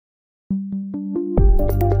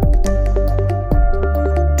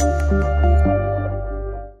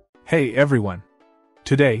Hey everyone!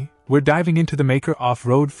 Today, we're diving into the MAIKER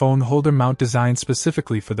off-road phone holder mount designed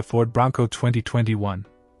specifically for the Ford Bronco 2021,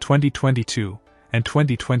 2022, and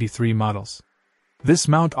 2023 models. This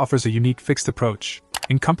mount offers a unique fixed approach,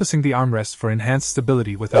 encompassing the armrest for enhanced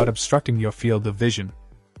stability without obstructing your field of vision.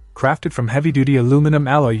 Crafted from heavy-duty aluminum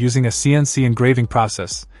alloy using a CNC engraving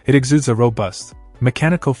process, it exudes a robust,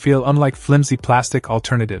 mechanical feel unlike flimsy plastic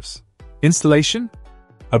alternatives. Installation?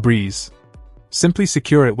 A breeze. Simply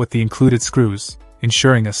secure it with the included screws,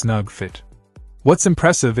 ensuring a snug fit. What's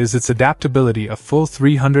impressive is its adaptability of full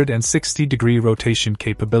 360-degree rotation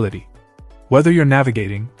capability. Whether you're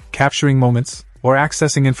navigating, capturing moments, or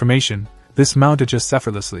accessing information, this mount adjusts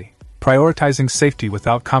effortlessly, prioritizing safety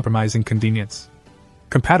without compromising convenience.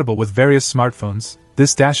 Compatible with various smartphones,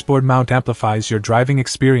 this dashboard mount amplifies your driving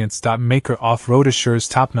experience. MAIKER Off-Road assures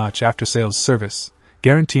top-notch after-sales service,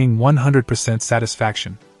 guaranteeing 100%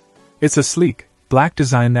 satisfaction. It's a sleek, black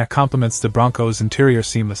design that complements the Bronco's interior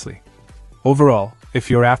seamlessly. Overall, if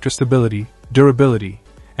you're after stability, durability,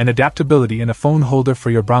 and adaptability in a phone holder for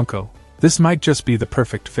your Bronco, this might just be the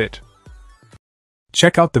perfect fit.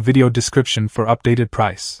 Check out the video description for updated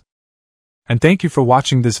price. And thank you for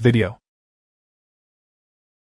watching this video.